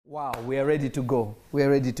Wow, we are ready to go. We are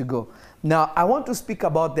ready to go. Now, I want to speak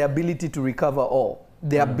about the ability to recover all.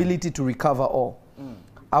 The ability to recover all.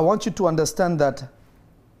 I want you to understand that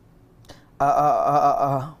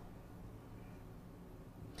I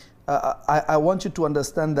want you to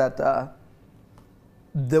understand that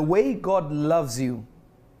the way God loves you,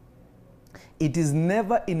 it is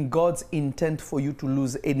never in God's intent for you to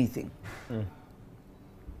lose anything.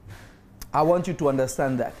 I want you to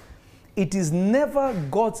understand that. It is never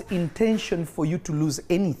God's intention for you to lose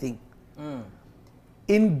anything.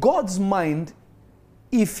 In God's mind,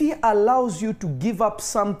 if He allows you to give up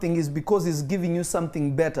something, it's because He's giving you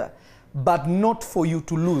something better, but not for you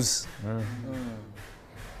to lose.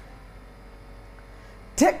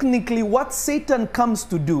 Technically, what Satan comes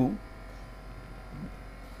to do,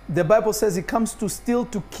 the Bible says he comes to steal,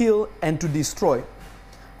 to kill, and to destroy.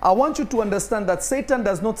 I want you to understand that Satan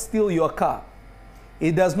does not steal your car.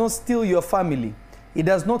 He does not steal your family. He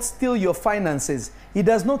does not steal your finances. He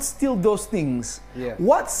does not steal those things. Yeah.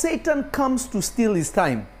 What Satan comes to steal is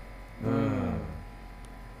time.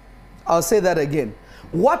 I'll say that again.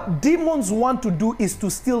 What demons want to do is to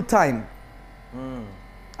steal time.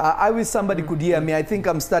 I wish somebody could hear me. I think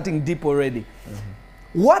I'm starting deep already.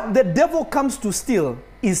 What the devil comes to steal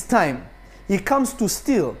is time. He comes to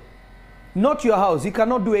steal, not your house. He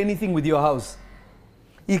cannot do anything with your house.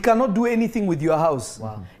 He cannot do anything with your house.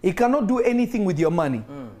 Wow. He cannot do anything with your money.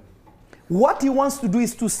 What he wants to do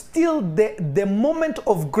is to steal the moment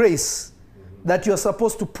of grace that you're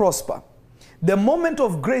supposed to prosper. The moment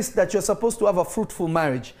of grace that you're supposed to have a fruitful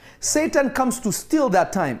marriage. Satan comes to steal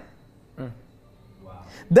that time. Wow.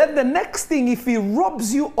 Then the next thing, if he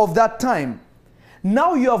robs you of that time,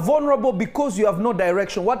 now you are vulnerable because you have no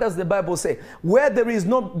direction. What does the Bible say? Where there is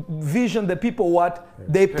no vision, the people what?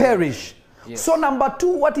 They perish. Yes. So number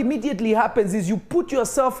two, what immediately happens is you put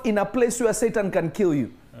yourself in a place where Satan can kill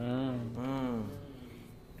you.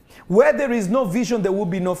 Where there is no vision, there will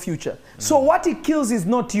be no future. So what he kills is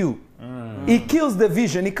not you. He kills the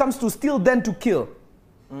vision. He comes to steal, then to kill.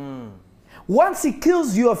 Once he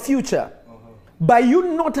kills your future, by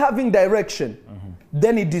you not having direction,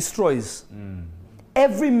 then he destroys.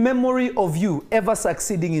 Every memory of you ever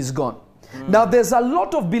succeeding is gone. Now there's a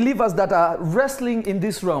lot of believers that are wrestling in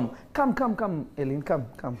this realm. Come, Eileen,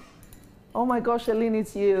 come. Oh my gosh, Eileen,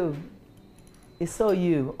 it's you. It's so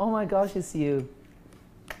you. Oh my gosh, it's you.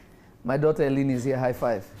 My daughter Eileen is here, high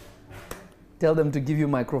five. Tell them to give you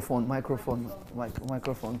microphone,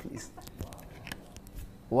 please.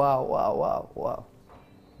 Wow.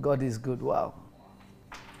 God is good, wow.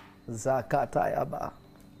 Zakatayaba.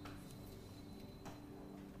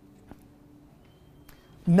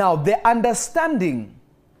 Now, the understanding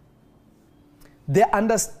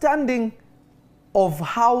of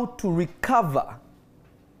how to recover,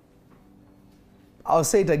 I'll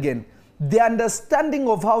say it again. The understanding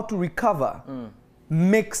of how to recover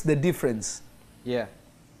makes the difference. Yeah.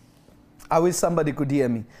 I wish somebody could hear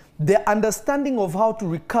me. The understanding of how to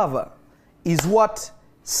recover is what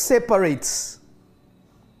separates,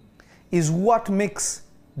 is what makes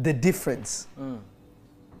the difference.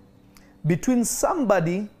 Between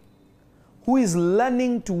somebody who is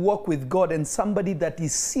learning to walk with God and somebody that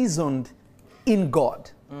is seasoned in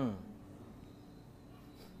God.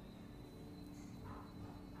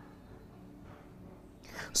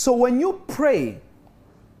 So when you pray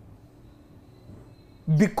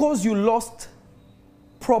because you lost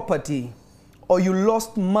property or you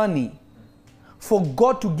lost money, for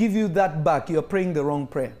God to give you that back, you're praying the wrong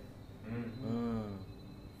prayer.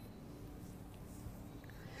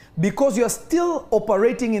 Because you're still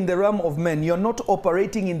operating in the realm of men, you're not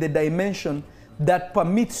operating in the dimension that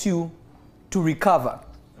permits you to recover.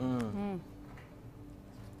 Wow.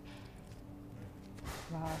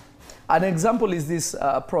 An example is this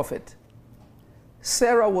prophet.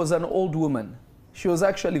 Sarah was an old woman. She was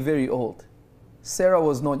actually very old. Sarah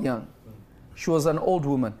was not young. She was an old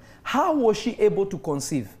woman. How was she able to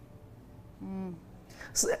conceive?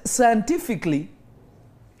 Scientifically,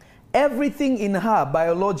 everything in her,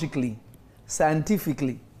 biologically,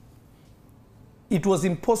 scientifically, it was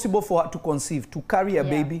impossible for her to conceive, to carry a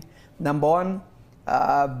baby. Number one,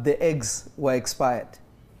 the eggs were expired.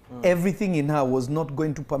 Everything in her was not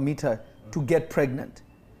going to permit her to get pregnant.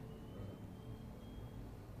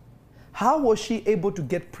 How was she able to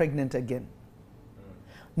get pregnant again?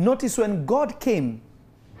 Notice when God came,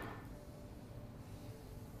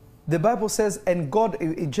 the Bible says, and God,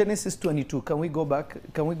 in Genesis 22, can we go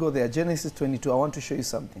back? Can we go there? Genesis 22, I want to show you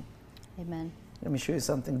something. Amen. Let me show you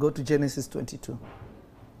something. Go to Genesis 22.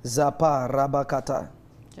 Zapa Rabakata.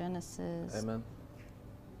 Genesis. Amen.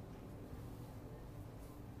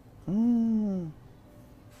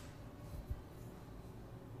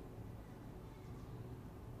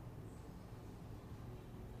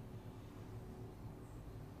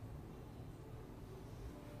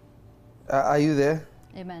 Are you there?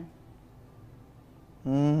 Amen.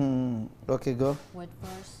 Okay, go. What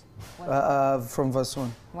verse? From verse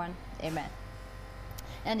 1. 1. Amen.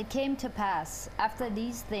 And it came to pass after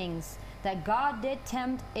these things that God did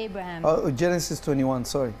tempt Abraham. Oh, Genesis 21,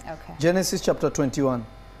 sorry. Okay. Genesis chapter 21.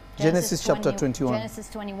 Genesis chapter 21. Genesis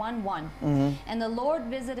 21, 1. And the Lord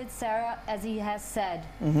visited Sarah as he has said.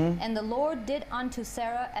 And the Lord did unto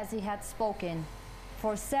Sarah as he had spoken.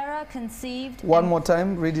 For Sarah conceived. One more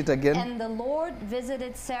time, read it again. And the Lord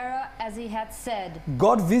visited Sarah as he had said.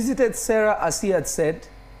 God visited Sarah as he had said.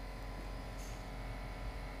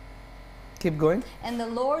 Keep going. And the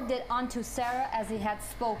Lord did unto Sarah as he had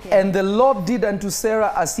spoken. And the Lord did unto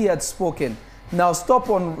Sarah as he had spoken. Now stop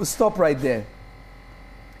right there.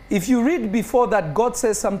 If you read before that, God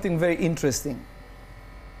says something very interesting.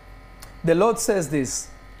 The Lord says this: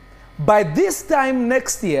 by this time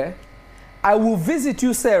next year, I will visit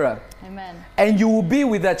you, Sarah. Amen. And you will be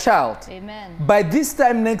with a child. Amen. By this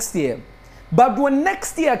time next year. But when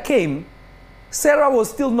next year came, Sarah was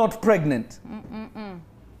still not pregnant.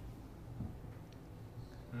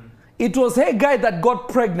 It was Hagar that got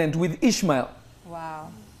pregnant with Ishmael.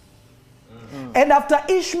 Wow. And after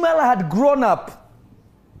Ishmael had grown up,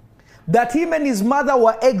 that him and his mother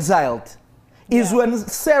were exiled, is when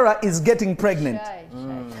Sarah is getting pregnant.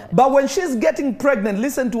 But when she's getting pregnant,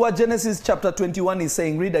 listen to what Genesis chapter 21 is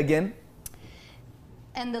saying. Read again.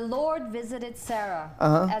 And the Lord visited Sarah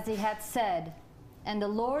as he had said, and the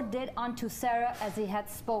Lord did unto Sarah as he had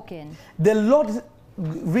spoken. The Lord,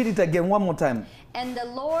 read it again one more time. And the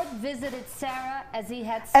Lord visited Sarah as he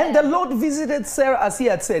had said. And the Lord visited Sarah as he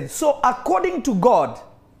had said. So according to God,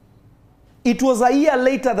 it was a year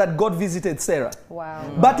later that God visited Sarah.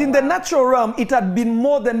 Wow. But in the natural realm, it had been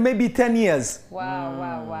more than maybe 10 years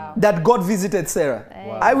that God visited Sarah.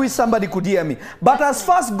 Wow. I wish somebody could hear me. But as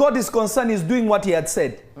far as God is concerned, he's doing what he had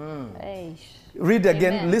said. Read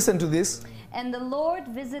again. Amen. Listen to this. And the Lord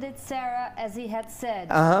visited Sarah as he had said.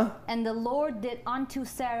 And the Lord did unto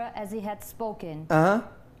Sarah as he had spoken.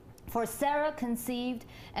 For Sarah conceived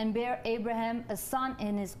and bare Abraham a son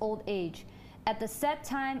in his old age, at the set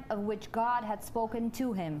time of which God had spoken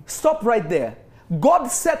to him. Stop right there. God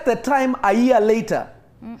set the time a year later.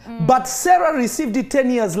 But Sarah received it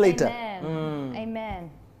 10 years later. Amen.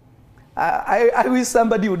 Amen. I wish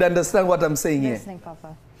somebody would understand what I'm saying here. Listening,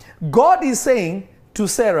 Papa. God is saying to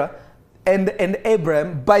Sarah and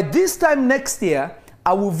Abraham, by this time next year,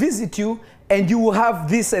 I will visit you and you will have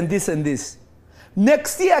this and this and this.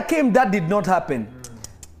 Next year came, that did not happen.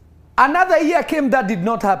 Another year came, that did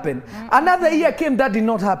not happen. Another year came, that did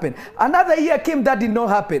not happen. Another year came, that did not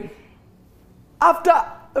happen. After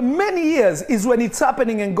many years is when it's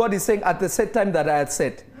happening, and God is saying at the set time that I had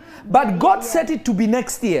set. But God set it to be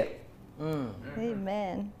next year.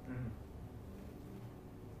 Amen.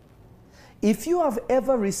 If you have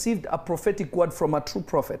ever received a prophetic word from a true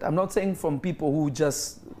prophet, I'm not saying from people who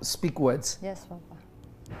just speak words. Yes, Papa.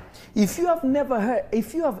 If you have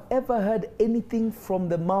ever heard anything from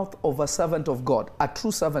the mouth of a servant of God, a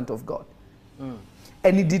true servant of God,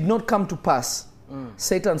 and it did not come to pass,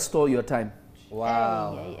 Satan stole your time.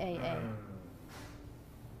 Wow.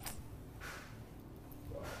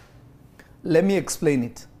 Let me explain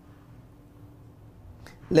it.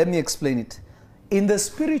 Let me explain it. In the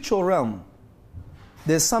spiritual realm,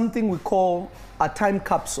 there's something we call a time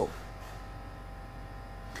capsule,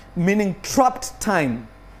 meaning trapped time.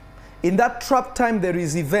 In that trapped time, there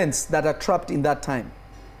is events that are trapped in that time.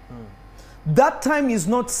 That time is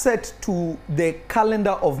not set to the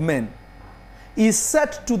calendar of men. It's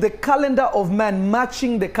set to the calendar of man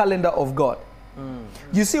matching the calendar of God.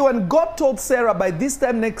 You see, when God told Sarah, by this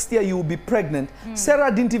time next year you will be pregnant, Sarah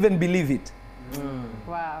didn't even believe it.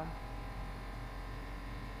 Wow.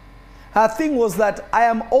 Her thing was that I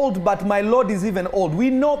am old, but my Lord is even old. We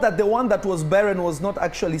know that the one that was barren was not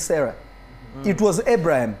actually Sarah. It was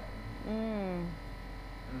Abraham.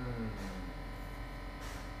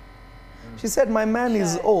 She said, my man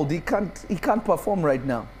is old. He can't perform right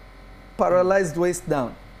now. Paralyzed waist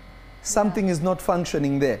down. Something is not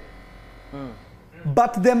functioning there.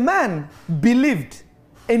 But the man believed,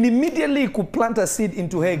 and immediately he could plant a seed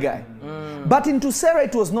into Hagar. But into Sarah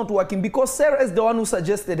it was not working, because Sarah is the one who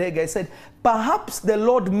suggested Hagar. He said, perhaps the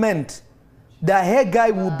Lord meant that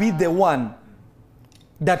Hagar will be the one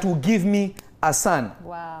that will give me a son.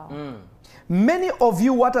 Wow. Many of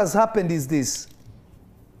you, what has happened is this.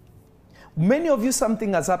 Many of you,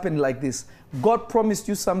 something has happened like this. God promised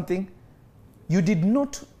you something. You did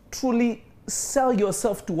not truly sell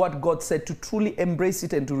yourself to what God said, to truly embrace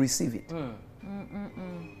it and to receive it.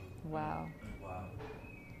 Wow.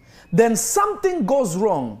 Then something goes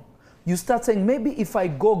wrong. you start saying, maybe if I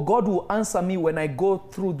go, God will answer me when I go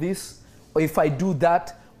through this, or if I do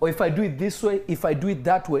that, or if I do it this way, if I do it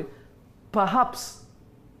that way. Perhaps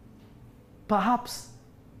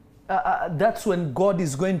that's when God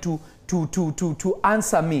is going to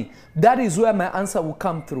answer me. That is where my answer will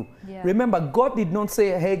come through. Yeah. Remember, God did not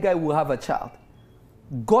say Hagar will have a child.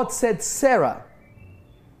 God said Sarah.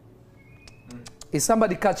 Is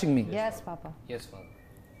somebody catching me? Yes, Papa. Yes, Father.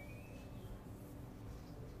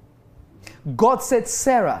 God said,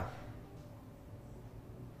 Sarah,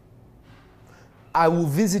 I will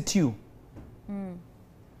visit you.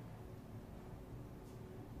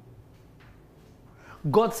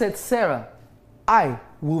 God said, Sarah, I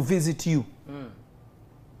will visit you.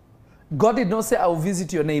 God did not say, I will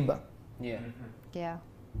visit your neighbor. Yeah. Yeah.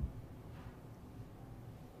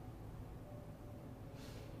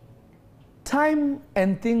 Time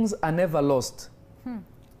and things are never lost.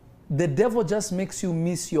 The devil just makes you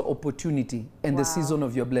miss your opportunity and the season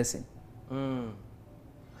of your blessing.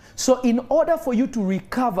 So in order for you to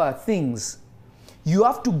recover things, you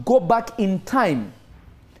have to go back in time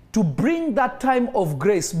to bring that time of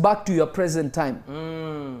grace back to your present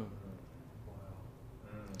time.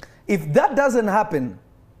 If that doesn't happen,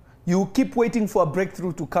 you keep waiting for a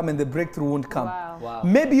breakthrough to come and the breakthrough won't come. Wow.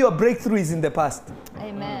 Maybe your breakthrough is in the past.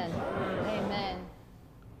 Amen. Amen.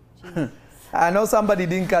 Jesus. I know somebody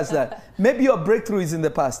didn't catch that. Maybe your breakthrough is in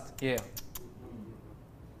the past. Yeah.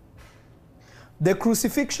 The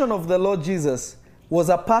crucifixion of the Lord Jesus was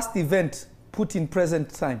a past event put in present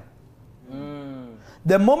time.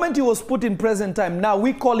 The moment he was put in present time, now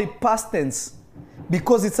we call it past tense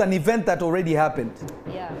because it's an event that already happened.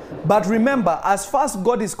 Yeah. But remember, as far as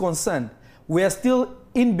God is concerned, we are still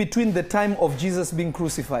in between the time of Jesus being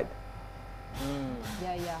crucified.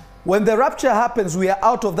 Yeah. When the rapture happens, we are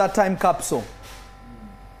out of that time capsule.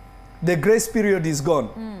 The grace period is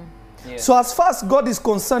gone. Yeah. So as far as God is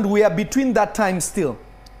concerned, we are between that time still.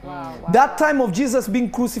 Wow. That time of Jesus being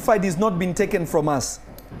crucified is not been taken from us.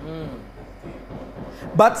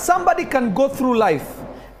 But somebody can go through life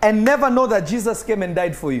and never know that Jesus came and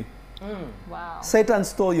died for you. Wow. Satan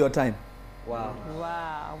stole your time. Wow.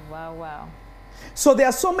 Wow. So there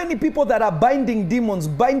are so many people that are binding demons.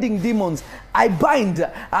 I bind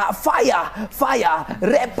fire,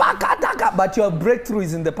 repakataka, but your breakthrough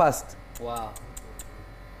is in the past. Wow.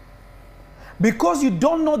 Because you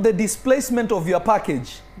don't know the displacement of your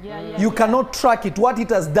package. You cannot track it. What it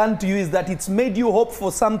has done to you is that it's made you hope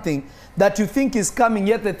for something that you think is coming,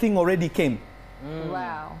 yet the thing already came.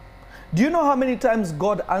 Wow. Do you know how many times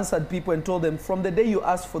God answered people and told them, from the day you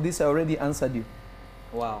asked for this, I already answered you?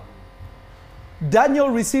 Wow. Daniel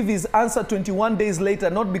received his answer 21 days later,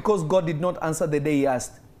 not because God did not answer the day he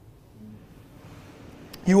asked.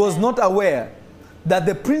 He was not aware that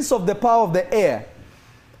the prince of the power of the air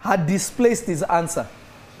had displaced his answer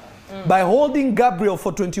by holding Gabriel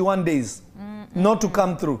for 21 days not to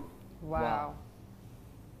come through. Wow.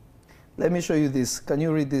 Let me show you this. Can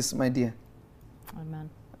you read this, my dear? Amen.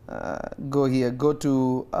 Go here. Go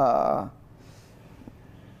to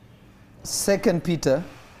 2 Peter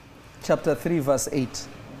chapter 3, verse 8.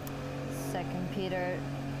 2 Peter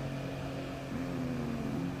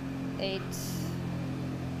 8.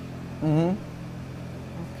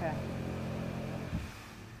 Okay.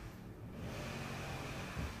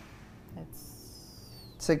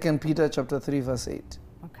 It's 2 Peter chapter 3, verse 8.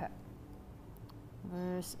 okay.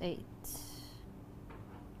 Verse 8.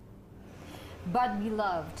 But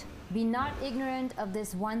beloved, be not ignorant of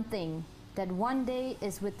this one thing, that one day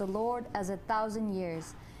is with the Lord as 1,000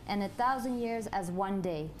 years, and 1,000 years as one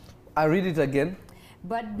day. I read it again.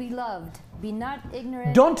 But beloved, be not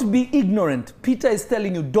ignorant. Don't be ignorant. Peter is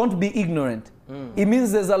telling you, don't be ignorant. It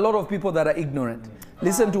means there's a lot of people that are ignorant.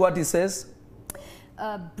 Listen to what he says.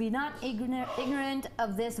 Be not ignorant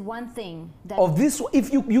of this one thing. That Of this,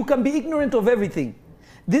 if you can be ignorant of everything.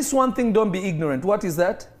 This one thing, don't be ignorant. What is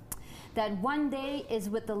that? that one day is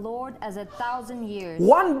with the Lord as 1,000 years.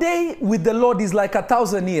 One day with the Lord is like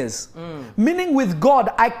 1,000 years. Meaning with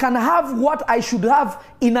God, I can have what I should have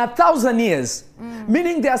in 1,000 years.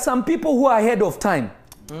 Meaning there are some people who are ahead of time.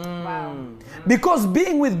 Wow. Because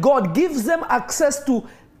being with God gives them access to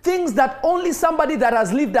things that only somebody that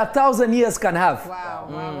has lived 1,000 years can have. Wow,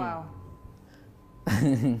 wow, wow.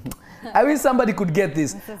 I wish somebody could get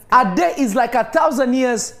this. A day is like 1,000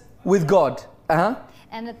 years with God.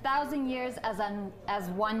 And 1,000 years as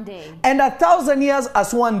one day. And 1,000 years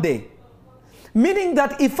as one day. Meaning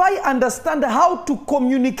that if I understand how to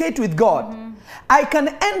communicate with God, I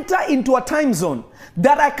can enter into a time zone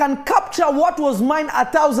that I can capture what was mine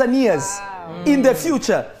 1,000 years in the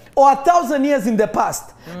future. or 1,000 years in the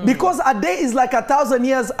past. Because a day is like 1,000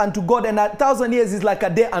 years unto God, and 1,000 years is like a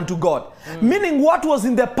day unto God. Meaning what was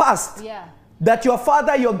in the past that your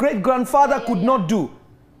father, your great-grandfather could not do,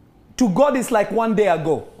 to God is like one day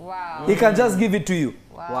ago. Wow. He can just give it to you.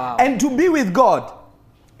 Wow. And to be with God,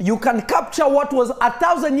 you can capture what was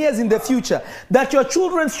 1,000 years in the future that your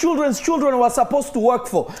children's children were supposed to work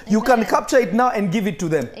for. Amen. You can capture it now and give it to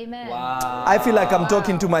them. Amen. Wow. I feel like I'm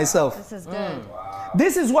talking to myself. This is good. Wow.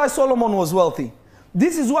 This is why Solomon was wealthy.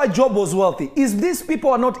 This is why Job was wealthy. Is these people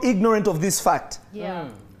are not ignorant of this fact? Yeah.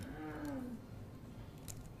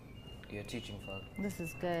 You're teaching, Father. This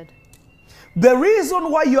is good. The reason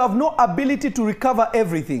why you have no ability to recover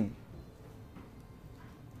everything.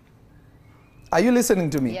 Are you listening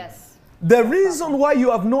to me? Yes. The reason why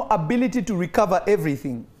you have no ability to recover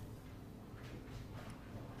everything.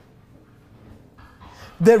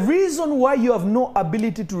 The reason why you have no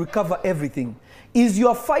ability to recover everything is you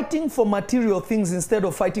are fighting for material things instead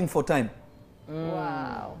of fighting for time.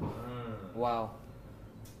 Wow. Wow.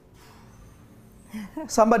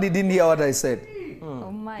 Somebody didn't hear what I said.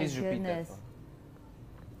 Oh my Please repeat that, goodness. Father.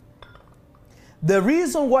 The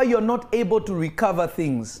reason why you're not able to recover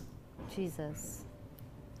things, Jesus.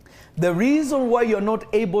 the reason why you're not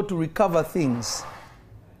able to recover things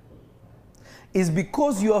is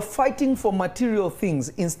because you are fighting for material things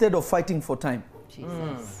instead of fighting for time.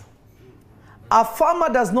 Jesus. A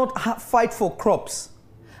farmer does not fight for crops.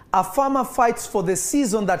 A farmer fights for the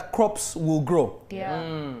season that crops will grow.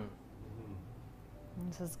 Yeah.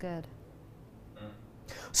 This is good.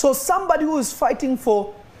 So somebody who is fighting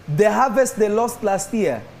for the harvest they lost last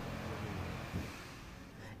year,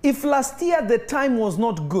 if last year the time was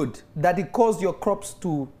not good, that it caused your crops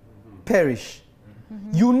to perish,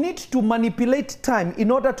 you need to manipulate time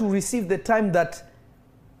in order to receive the time that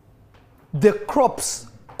the crops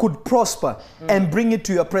could prosper and bring it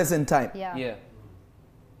to your present time. Yeah. Yeah.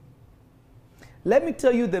 Let me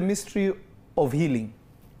tell you the mystery of healing.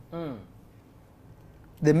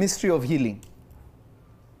 The mystery of healing.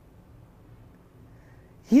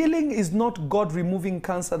 Healing is not God removing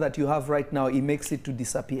cancer that you have right now. He makes it to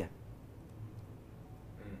disappear.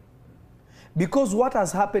 Because what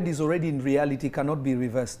has happened is already in reality, cannot be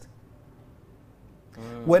reversed.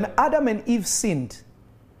 When Adam and Eve sinned,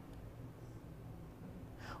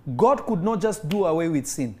 God could not just do away with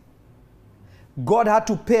sin. God had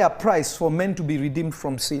to pay a price for men to be redeemed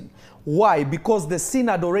from sin. Why? Because the sin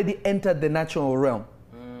had already entered the natural realm.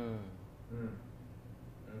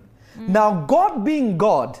 Now, God being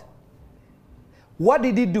God, what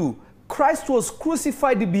did he do? Christ was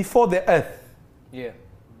crucified before the earth. Yeah.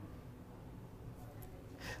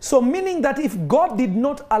 So meaning that if God did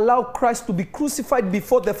not allow Christ to be crucified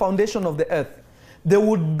before the foundation of the earth, there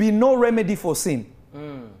would be no remedy for sin.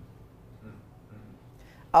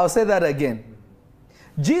 I'll say that again.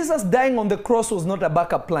 Jesus dying on the cross was not a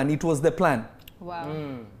backup plan. It was the plan.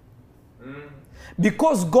 Wow.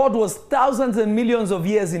 Because God was thousands and millions of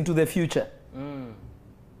years into the future.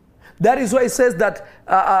 That is why it says that,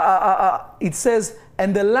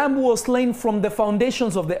 and the Lamb was slain from the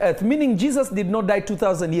foundations of the earth. Meaning Jesus did not die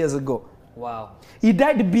 2,000 years ago. Wow. He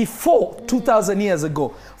died before 2,000 years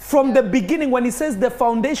ago. From the beginning, when he says the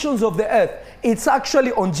foundations of the earth, it's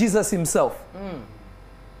actually on Jesus himself.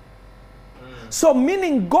 So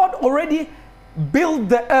meaning God already built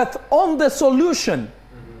the earth on the solution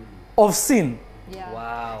of sin. Yeah.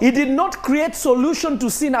 Wow. He did not create solution to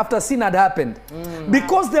sin after sin had happened.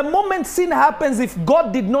 Because the moment sin happens, if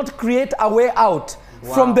God did not create a way out,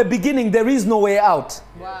 from the beginning, there is no way out.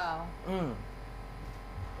 Wow.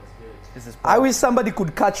 This is I wish somebody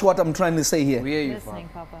could catch what I'm trying to say here. We hear you, Listening,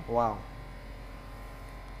 Father. Papa. Wow.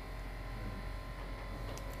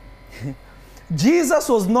 Jesus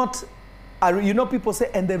was not, you know, people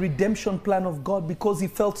say, and the redemption plan of God, because he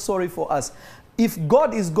felt sorry for us. If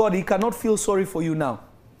God is God, he cannot feel sorry for you now.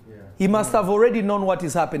 Yeah. He must have already known what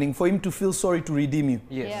is happening for him to feel sorry to redeem you.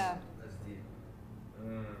 Yes. Yeah. That's deep.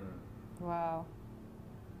 Wow.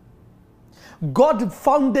 God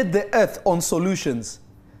founded the earth on solutions.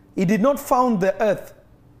 He did not found the earth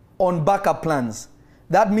on backup plans.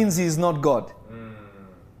 That means he is not God.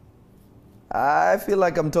 I feel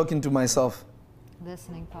like I'm talking to myself.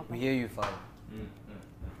 Listening, Papa. We hear you, Father.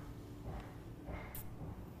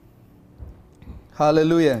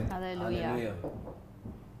 Hallelujah. Hallelujah. Hallelujah.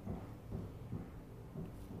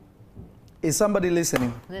 Is somebody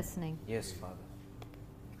listening? Listening. Yes, Father.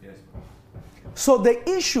 Yes. So the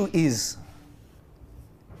issue is,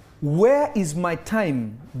 where is my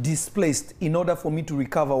time displaced in order for me to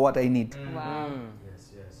recover what I need? Wow.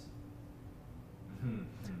 Yes, yes.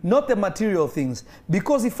 not the material things.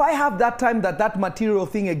 Because if I have that time that material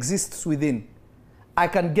thing exists within, I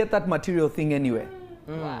can get that material thing anywhere.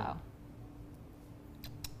 Wow.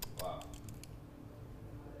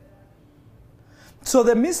 So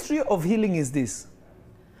the mystery of healing is this.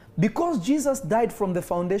 Because Jesus died from the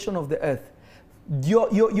foundation of the earth,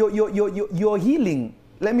 your healing,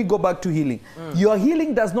 let me go back to healing. Your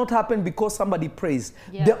healing does not happen because somebody prays.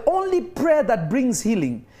 Yeah. The only prayer that brings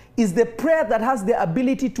healing is the prayer that has the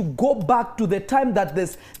ability to go back to the time that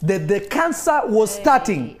the cancer was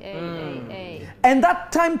starting. And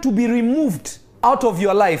that time to be removed out of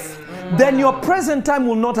your life. Then your present time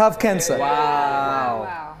will not have cancer.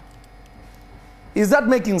 Wow. Is that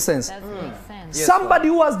making sense? That makes sense. Yes, Somebody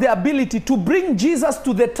who has the ability to bring Jesus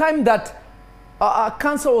to the time that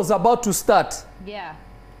cancer was about to start. Yeah.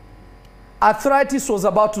 Arthritis was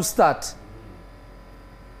about to start.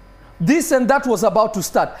 This and that was about to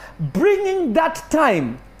start. Bringing that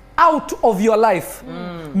time out of your life.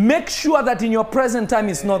 Make sure that in your present time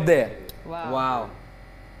it's not there. Wow. Wow.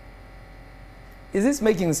 Is this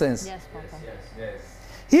making sense? Yes, Papa. Yes.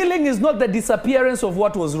 Healing is not the disappearance of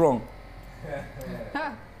what was wrong.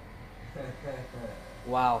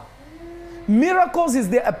 Wow. Miracles is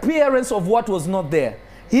the appearance of what was not there.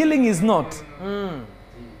 Healing is not.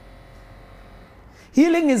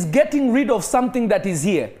 Healing is getting rid of something that is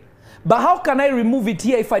here. But how can I remove it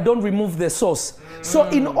here if I don't remove the source? So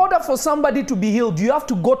in order for somebody to be healed, you have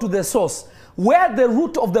to go to the source. Where the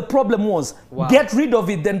root of the problem was, Wow. get rid of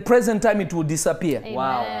it, then present time it will disappear. Amen.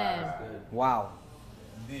 Wow. Wow.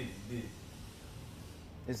 Deep.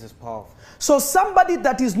 This is powerful. So somebody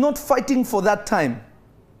that is not fighting for that time,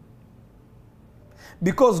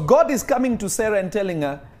 because God is coming to Sarah and telling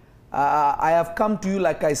her, I have come to you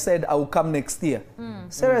like I said I will come next year.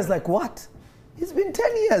 Sarah is like, what? It's been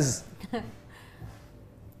 10 years.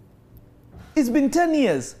 It's been 10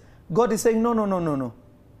 years. God is saying, no.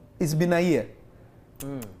 It's been a year.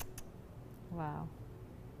 Wow.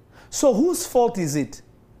 So whose fault is it?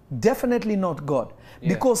 Definitely not God. Yeah.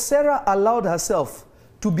 Because Sarah allowed herself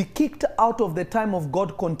to be kicked out of the time of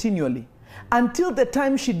God continually until the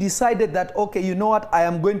time she decided that, okay, you know what, I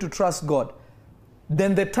am going to trust God.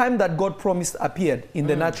 Then the time that God promised appeared in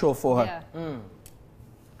the natural for her. Yeah.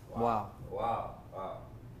 Wow.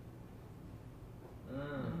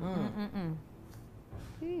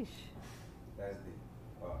 Sheesh. That's deep.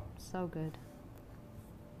 Wow. So good.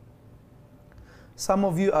 Some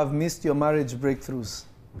of you have missed your marriage breakthroughs.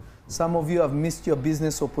 Some of you have missed your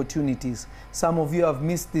business opportunities. Some of you have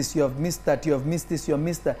missed this, you have missed that, you have missed this, you have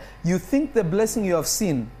missed that. You think the blessing you have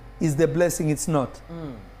seen is the blessing, it's not.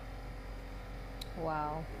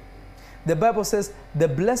 Wow. The Bible says, the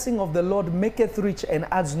blessing of the Lord maketh rich and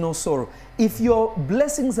adds no sorrow. If your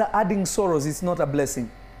blessings are adding sorrows, it's not a blessing.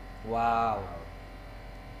 Wow.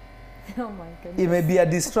 Oh my goodness. It may be a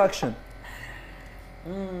distraction.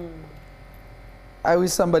 I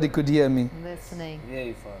wish somebody could hear me. Listening. Yeah,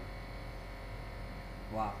 you fun.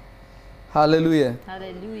 Wow. Hallelujah.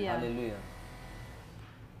 Hallelujah. Hallelujah.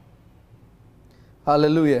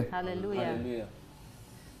 Hallelujah. Hallelujah.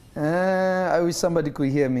 Hallelujah. I wish somebody could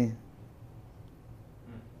hear me.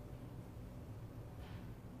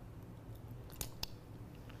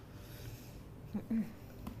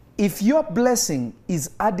 If your blessing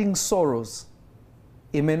is adding sorrows,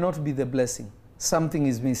 it may not be the blessing. Something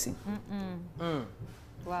is missing.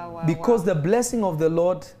 Wow. Because the blessing of the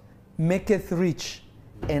Lord maketh rich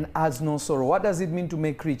and adds no sorrow. What does it mean to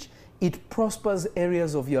make rich? It prospers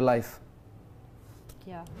areas of your life.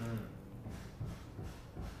 Yeah.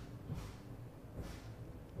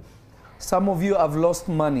 Some of you have lost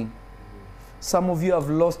money. Some of you have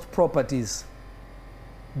lost properties.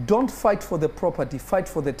 Don't fight for the property, fight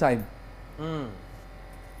for the time.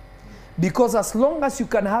 Because as long as you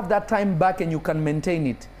can have that time back and you can maintain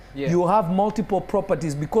it, you have multiple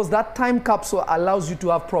properties, because that time capsule allows you to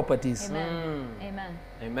have properties. Amen. Amen.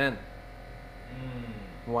 Amen.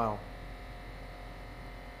 Wow.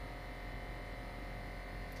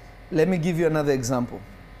 Let me give you another example.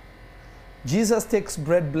 Jesus takes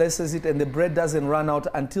bread, blesses it, and the bread doesn't run out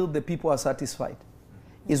until the people are satisfied.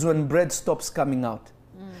 Is when bread stops coming out.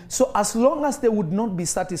 So as long as they would not be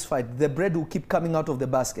satisfied, the bread will keep coming out of the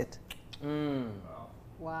basket.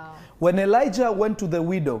 Wow. When Elijah went to the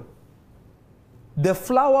widow, the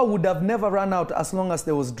flour would have never run out as long as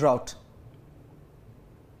there was drought.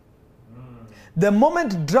 The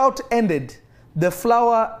moment drought ended, the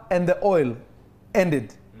flour and the oil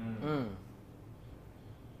ended.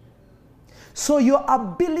 So your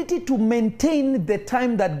ability to maintain the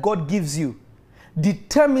time that God gives you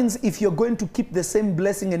determines if you're going to keep the same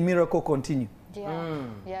blessing and miracle continue. Yeah.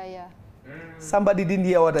 Yeah. Somebody didn't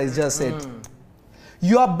hear what I just said.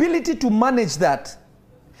 Your ability to manage that.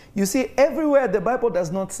 You see, everywhere the Bible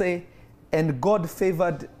does not say, and God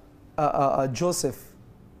favored Joseph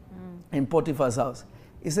in Potiphar's house.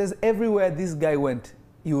 It says everywhere this guy went,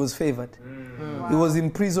 he was favored. Wow. He was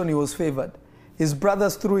in prison, he was favored. His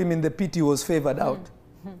brothers threw him in the pit, he was favored out.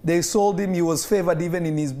 They sold him, he was favored even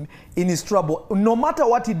in his trouble. No matter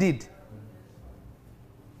what he did,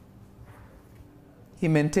 he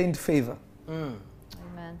maintained favor.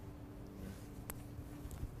 Amen.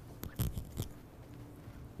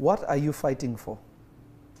 What are you fighting for?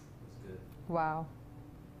 Wow.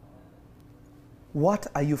 What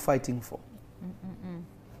are you fighting for?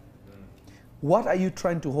 What are you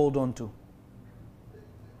trying to hold on to?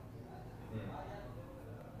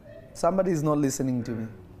 Somebody is not listening to me.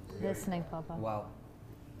 Listening, Papa. Wow.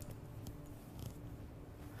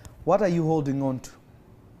 What are you holding on to?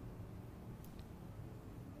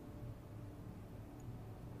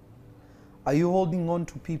 Are you holding on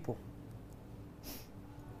to people?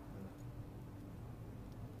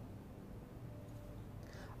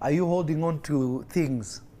 Are you holding on to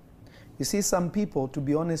things? You see, some people, to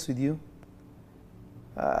be honest with you,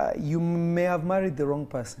 you may have married the wrong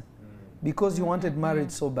person because you wanted marriage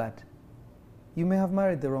so bad. You may have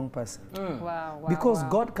married the wrong person. Wow. Because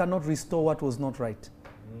God cannot restore what was not right.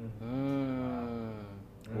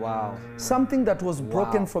 Wow. Something that was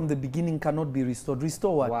broken from the beginning cannot be restored.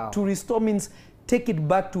 Restore what? Wow. To restore means take it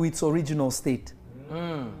back to its original state.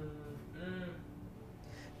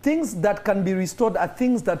 Things that can be restored are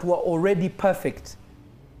things that were already perfect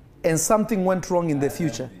and something went wrong in the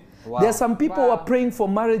future. Wow. There are some people who Wow. are praying for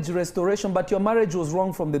marriage restoration, but your marriage was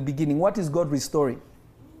wrong from the beginning. What is God restoring?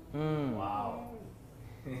 Wow.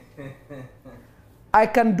 I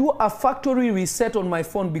can do a factory reset on my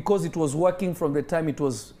phone because it was working from the time it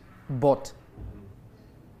was bought.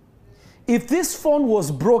 If this phone was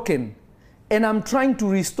broken and I'm trying to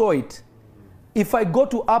restore it, if I go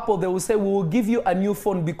to Apple, they will say, we will give you a new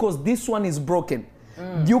phone because this one is broken.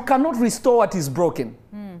 You cannot restore what is broken.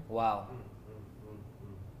 Wow.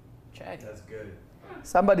 Check. That's good.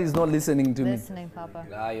 Somebody is not listening to me. Listening, Papa.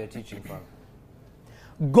 You're teaching, Father.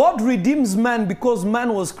 God redeems man because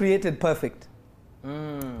man was created perfect.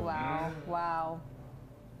 Wow.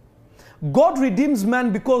 God redeems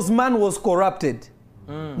man because man was corrupted.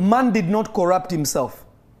 Man did not corrupt himself.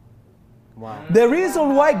 Wow. The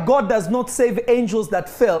reason why God does not save angels that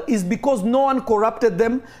fell is because no one corrupted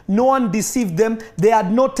them, no one deceived them, they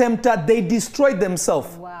had no tempter, they destroyed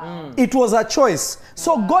themselves. Wow. It was a choice.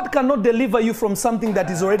 So God cannot deliver you from something that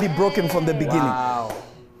is already broken from the beginning. Wow.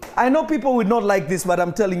 I know people would not like this, but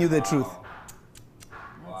I'm telling you the truth.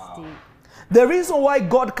 That's deep. The reason why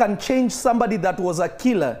God can change somebody that was a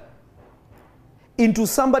killer into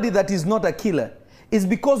somebody that is not a killer is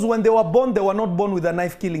because when they were not born with a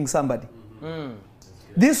knife killing somebody.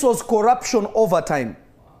 This was corruption over time.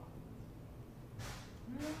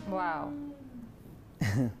 Wow.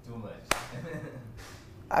 Too much.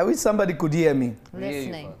 I wish somebody could hear me.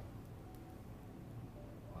 Listening.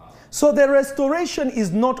 So the restoration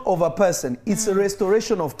is not of a person, it's a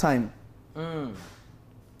restoration of time.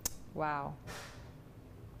 Wow.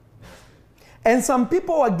 And some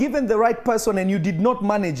people were given the right person and you did not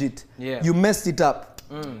manage it. Yeah. You messed it up.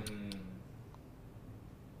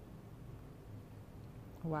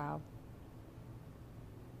 Wow.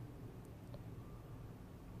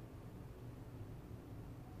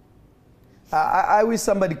 I wish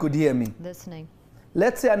somebody could hear me. Listening.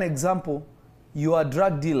 Let's say an example, you are a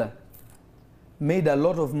drug dealer, made a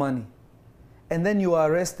lot of money, and then you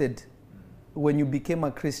are arrested when you became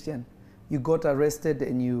a Christian. You got arrested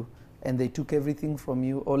and they took everything from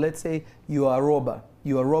you. Or let's say you are a robber,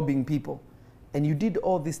 you are robbing people, and you did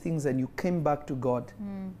all these things and you came back to God.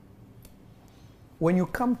 When you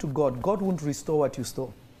come to God, God won't restore what you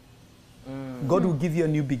stole. God will give you a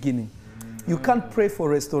new beginning. You can't pray for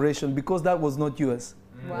restoration because that was not yours.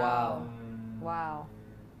 Wow. Wow.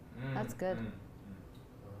 That's good.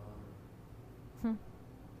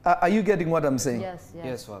 Are you getting what I'm saying? Yes.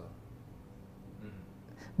 Yes, Father.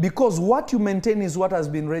 Because what you maintain is what has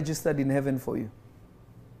been registered in heaven for you.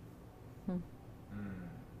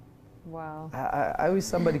 Wow. I wish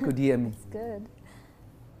somebody could hear me. It's good.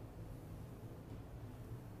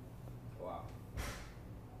 Wow.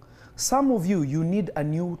 Some of you, you need a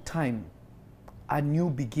new time, a new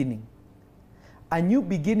beginning. A new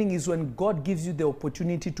beginning is when God gives you the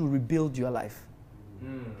opportunity to rebuild your life.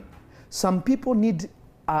 Some people need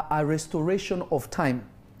a restoration of time.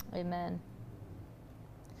 Amen.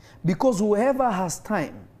 Because whoever has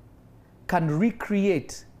time can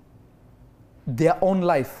recreate their own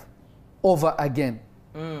life over again.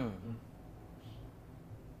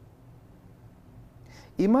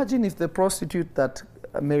 Imagine if the prostitute that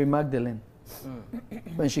Mary Magdalene,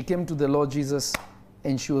 when she came to the Lord Jesus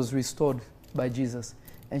and she was restored by Jesus,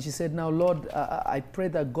 and she said, now Lord, I pray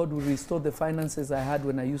that God will restore the finances I had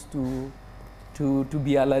when I used to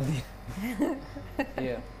be Aladdin.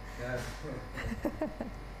 Yeah.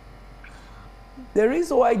 The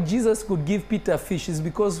reason why Jesus could give Peter fish is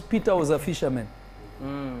because Peter was a fisherman.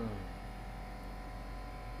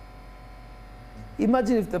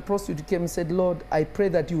 Imagine if the prostitute came and said, Lord, I pray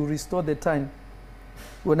that you will restore the time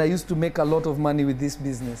when I used to make a lot of money with this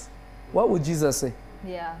business. What would Jesus say?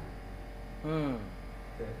 Yeah.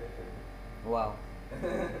 Wow.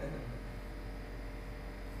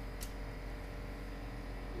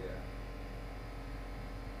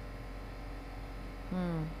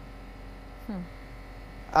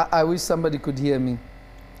 I wish somebody could hear me.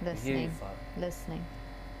 Listening. Listening.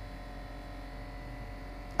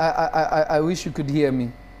 I wish you could hear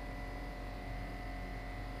me.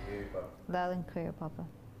 Loud and clear, Papa.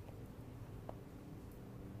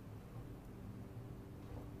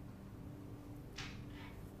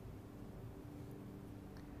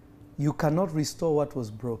 You cannot restore what was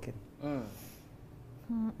broken.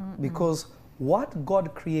 Because what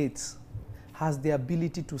God creates has the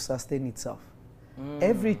ability to sustain itself.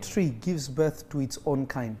 Every tree gives birth to its own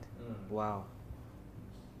kind. Wow.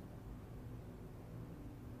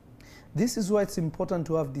 This is why it's important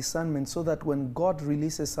to have discernment, so that when God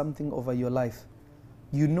releases something over your life,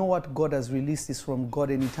 you know what God has released is from God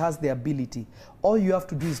and it has the ability. All you have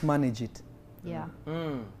to do is manage it. Yeah.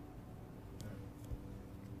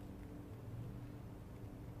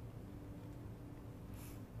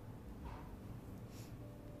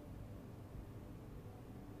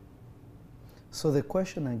 So the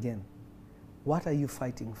question again, what are you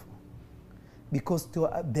fighting for? Because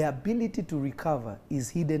the ability to recover is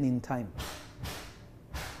hidden in time.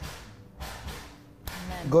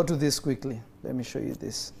 Amen. Go to this quickly. Let me show you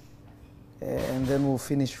this. And then we'll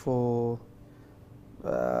finish for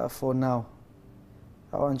now.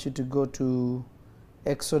 I want you to go to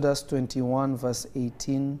Exodus 21 verse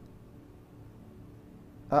 18.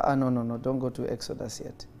 No, don't go to Exodus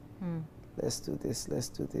yet. Let's do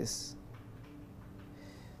this.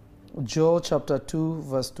 Joel chapter 2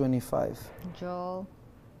 verse 25. Joel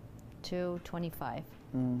 2:25.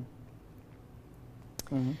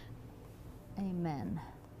 Amen.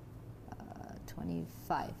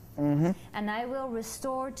 25. And I will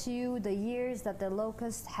restore to you the years that the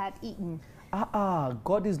locust had eaten.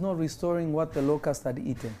 God is not restoring what the locust had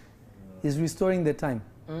eaten. He's restoring the time.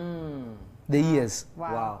 The years.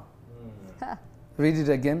 Wow. Read it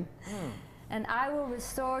again. And I will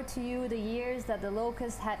restore to you the years that the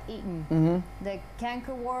locust had eaten, the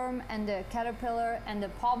cankerworm and the caterpillar and the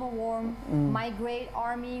palmer worm, my great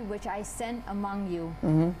army which I sent among you.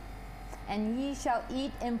 And ye shall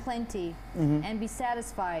eat in plenty and be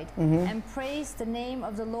satisfied, and praise the name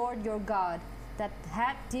of the Lord your God, that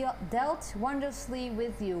hath dealt wondrously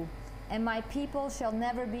with you, and my people shall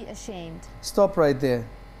never be ashamed. Stop right there.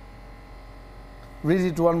 Read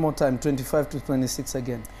it one more time, 25 to 26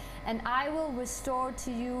 again. And I will restore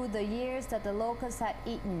to you the years that the locust had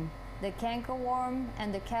eaten, the cankerworm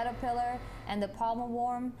and the caterpillar and the palmer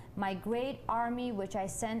worm, my great army which I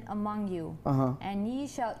sent among you. And ye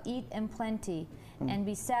shall eat in plenty and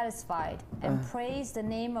be satisfied, and praise the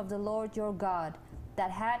name of the Lord your God,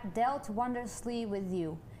 that hath dealt wondrously with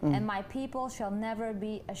you, and my people shall never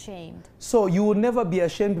be ashamed. So you will never be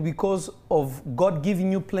ashamed because of God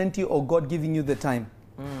giving you plenty or God giving you the time.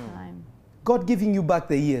 Time. God giving you back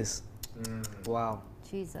the years. Wow.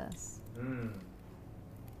 Jesus.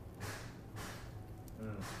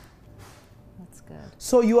 That's good.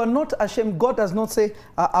 So you are not ashamed. God does not say,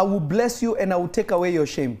 I will bless you and I will take away your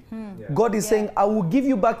shame. God is saying, I will give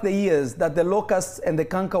you back the years that the locusts and the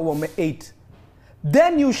cankerworm ate.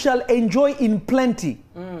 Then you shall enjoy in plenty.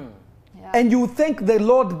 And you thank the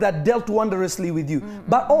Lord that dealt wondrously with you.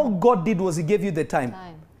 But all God did was He gave you the time.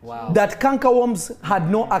 Wow. That cankerworms had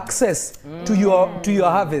no access to your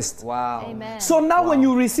harvest. Wow. Amen. So now when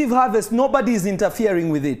you receive harvest, nobody is interfering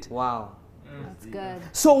with it. Wow. That's good.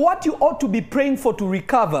 So what you ought to be praying for to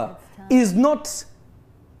recover is not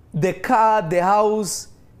the car, the house,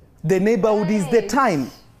 the neighborhood, is the time.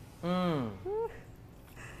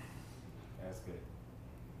 That's good.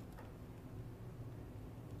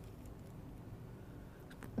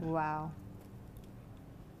 Wow.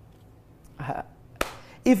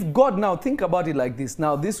 If God, now think about it like this.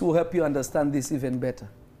 Now this will help you understand this even better.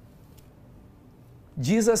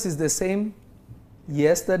 Jesus is the same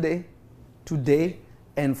yesterday, today,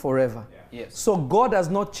 and forever. Yes. So God has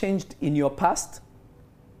not changed in your past.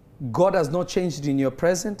 God has not changed in your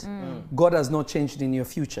present. God has not changed in your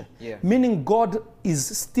future. Yeah. Meaning God is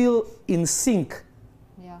still in sync.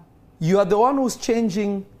 Yeah. You are the one who's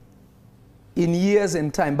changing in years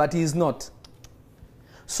and time, but he is not.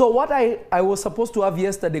 So what I was supposed to have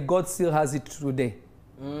yesterday, God still has it today.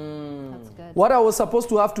 That's good. What I was supposed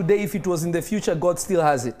to have today, if it was in the future, God still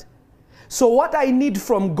has it. So what I need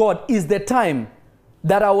from God is the time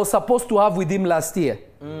that I was supposed to have with him last year.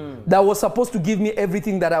 That was supposed to give me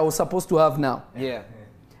everything that I was supposed to have now. Yeah.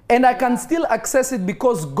 And I can still access it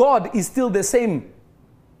because God is still the same.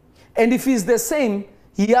 And if he's the same,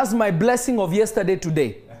 he has my blessing of yesterday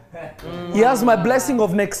today. He has my blessing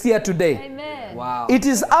of next year today. Amen. Wow. It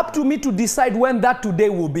is up to me to decide when that today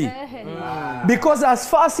will be. Because as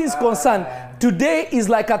far as he's concerned, today is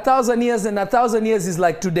like 1,000 years and 1,000 years is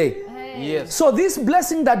like today. Yes. So this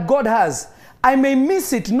blessing that God has, I may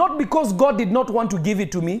miss it, not because God did not want to give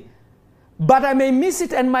it to me, but I may miss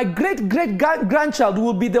it, and my great-great-grandchild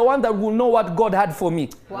will be the one that will know what God had for me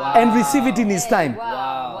and receive it in his time.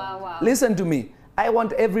 Wow. Listen to me. I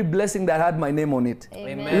want every blessing that had my name on it.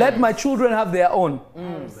 Amen. Let my children have their own.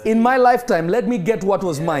 In my lifetime, let me get what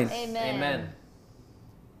was mine. Amen. Amen.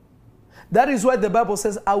 That is why the Bible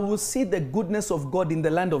says, I will see the goodness of God in the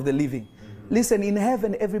land of the living. Listen, in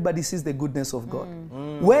heaven, everybody sees the goodness of God.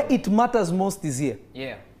 Where it matters most is here.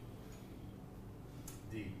 Yeah.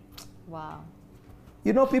 Wow.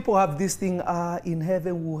 You know, people have this thing, in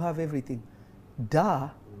heaven we'll have everything. Duh.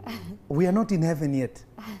 We are not in heaven yet.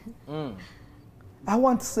 I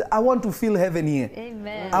want to feel heaven here.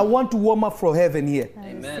 Amen. I want to warm up from heaven here.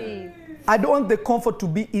 Amen. I don't want the comfort to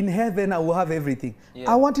be in heaven, I will have everything.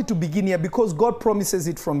 Yeah. I want it to begin here because God promises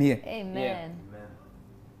it from here. Amen.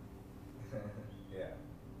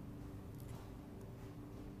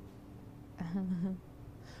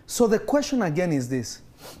 So the question again is this.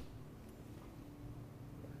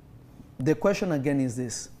 The question again is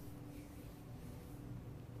this.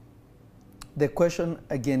 The question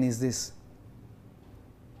again is this.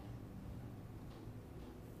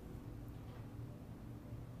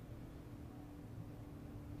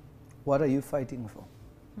 What are you fighting for?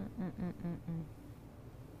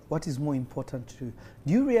 What is more important to you?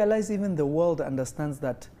 Do you realize even the world understands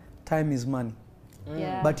that time is money?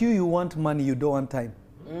 Yeah. But you want money, you don't want time.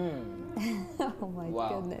 Oh my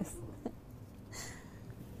goodness.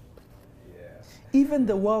 Even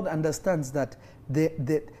the world understands that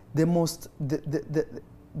the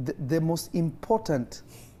most important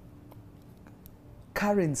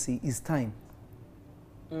currency is time.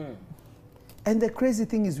 And the crazy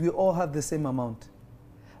thing is we all have the same amount.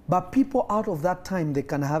 But people out of that time, they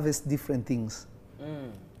can harvest different things.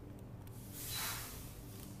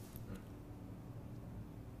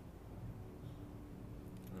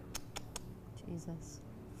 Jesus.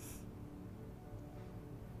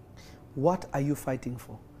 What are you fighting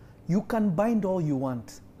for? You can bind all you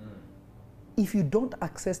want. If you don't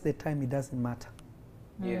access the time, it doesn't matter.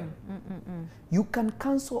 Yeah. You can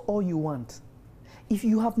cancel all you want. If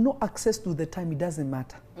you have no access to the time, it doesn't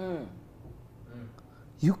matter.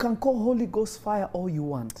 You can call Holy Ghost fire all you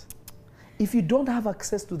want. If you don't have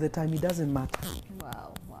access to the time, it doesn't matter.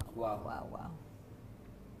 Wow.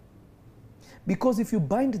 Because if you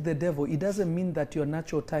bind the devil, it doesn't mean that your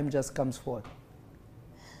natural time just comes forward.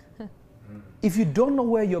 If you don't know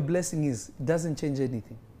where your blessing is, it doesn't change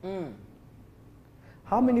anything.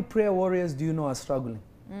 How many prayer warriors do you know are struggling?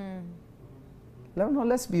 No,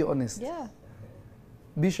 let's be honest. Yeah.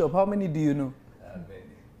 Bishop, how many do you know?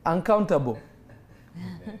 Uncountable.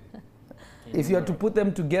 If you are to put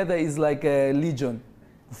them together, it's like a legion,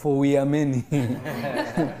 for we are many.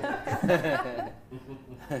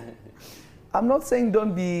 I'm not saying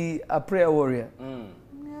don't be a prayer warrior.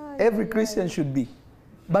 Every Christian should be.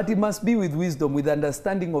 But it must be with wisdom, with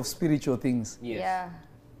understanding of spiritual things. Yes.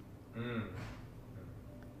 Yeah.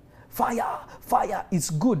 Fire, it's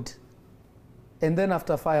good. And then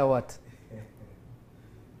after fire, what?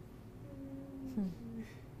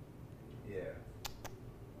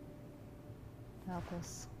 Help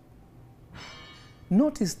us.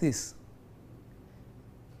 Notice this.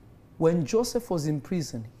 When Joseph was in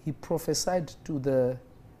prison, he prophesied to the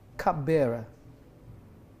cupbearer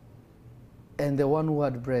and the one who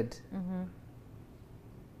had bread.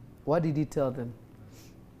 What did he tell them?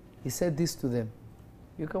 He said this to them.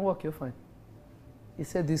 You can walk, you're fine. He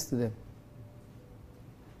said this to them.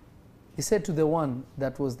 He said to the one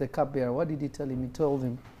that was the cupbearer, what did he tell him? He told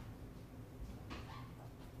him,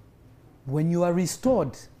 when you are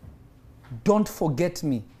restored, don't forget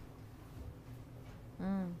me.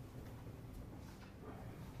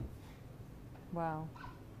 Wow.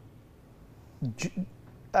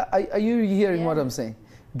 Are you hearing what I'm saying?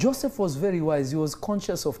 Joseph was very wise. He was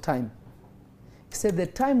conscious of time. He said the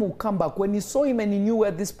time will come back. When he saw him and he knew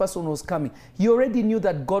where this person was coming, he already knew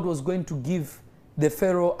that God was going to give the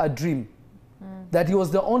Pharaoh a dream, that he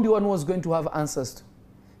was the only one who was going to have answers to.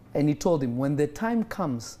 And he told him, when the time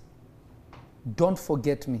comes, don't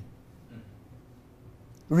forget me.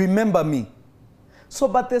 Remember me. So,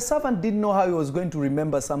 but the servant didn't know how he was going to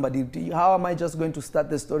remember somebody. How am I just going to start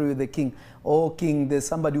the story with the king? Oh, king, there's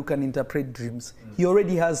somebody who can interpret dreams. He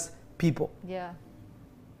already has people. Yeah.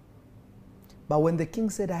 But when the king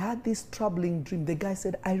said, I had this troubling dream, the guy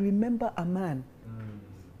said, I remember a man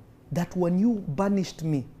that when you banished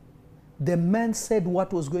me, the man said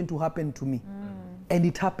what was going to happen to me. And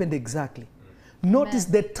it happened exactly. Notice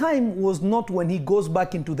the time was not when he goes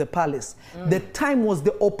back into the palace. The time was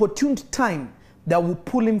the opportune time that will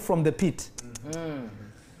pull him from the pit.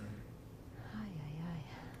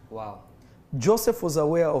 Wow. Joseph was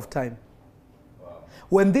aware of time.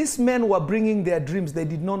 When these men were bringing their dreams, they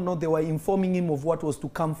did not know they were informing him of what was to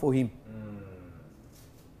come for him.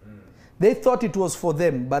 They thought it was for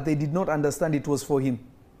them, but they did not understand it was for him.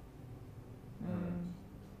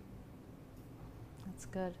 That's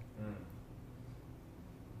good.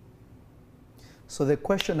 So the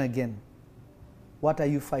question again, what are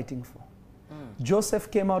you fighting for?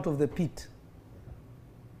 Joseph came out of the pit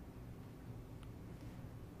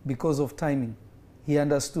because of timing. He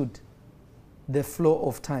understood the flow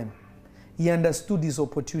of time. He understood his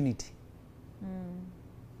opportunity.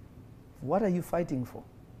 What are you fighting for?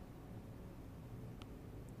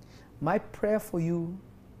 My prayer for you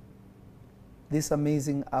this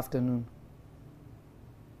amazing afternoon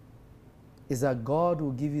is that God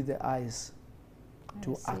will give you the eyes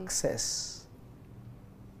to access.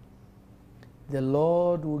 The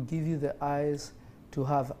Lord will give you the eyes to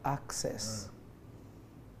have access.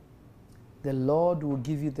 The Lord will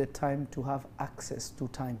give you the time to have access to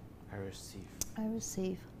time. I receive. I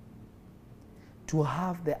receive. To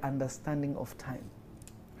have the understanding of time.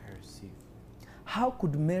 I receive. How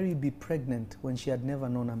could Mary be pregnant when she had never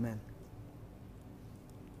known a man?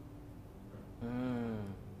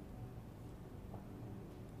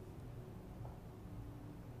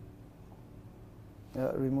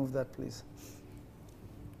 Remove that, please.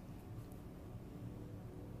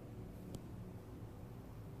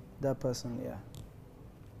 That person,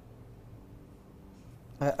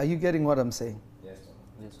 yeah. Are you getting what I'm saying? Yes, sir.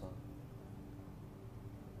 Yes, sir.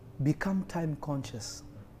 Become time conscious.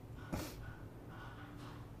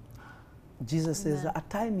 Jesus says a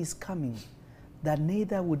time is coming that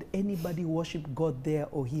neither would anybody worship God there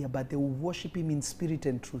or here, but they will worship him in spirit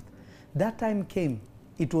and truth. That time came.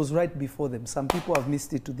 It was right before them. Some people have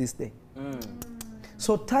missed it to this day.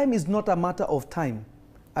 So time is not a matter of time.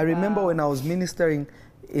 I remember when I was ministering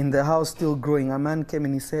in the house still growing, a man came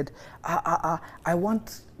and he said, I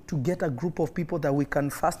want to get a group of people that we can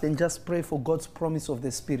fast and just pray for God's promise of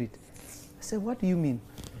the Spirit. I said, what do you mean?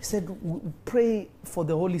 He said, pray for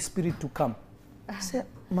the Holy Spirit to come. I said,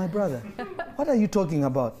 my brother, what are you talking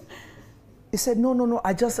about? He said, no,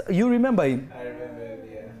 you remember him? I remember,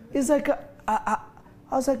 yeah. It's like, I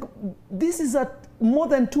was like, this is a more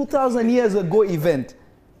than 2,000 years ago event.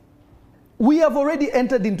 We have already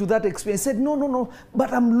entered into that experience. He said, no,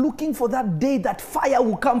 but I'm looking for that day that fire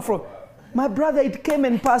will come from. My brother, it came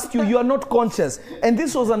and passed you. You are not conscious. And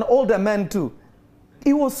this was an older man too.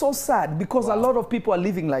 It was so sad because a lot of people are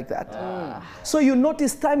living like that. So you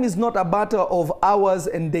notice time is not a matter of hours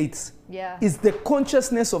and dates. Yeah. It's the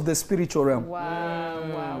consciousness of the spiritual realm.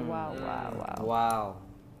 Wow.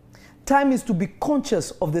 Time is to be conscious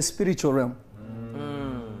of the spiritual realm.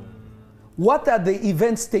 What are the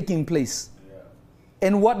events taking place?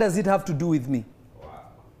 And what does it have to do with me?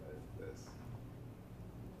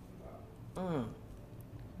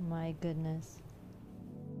 My goodness.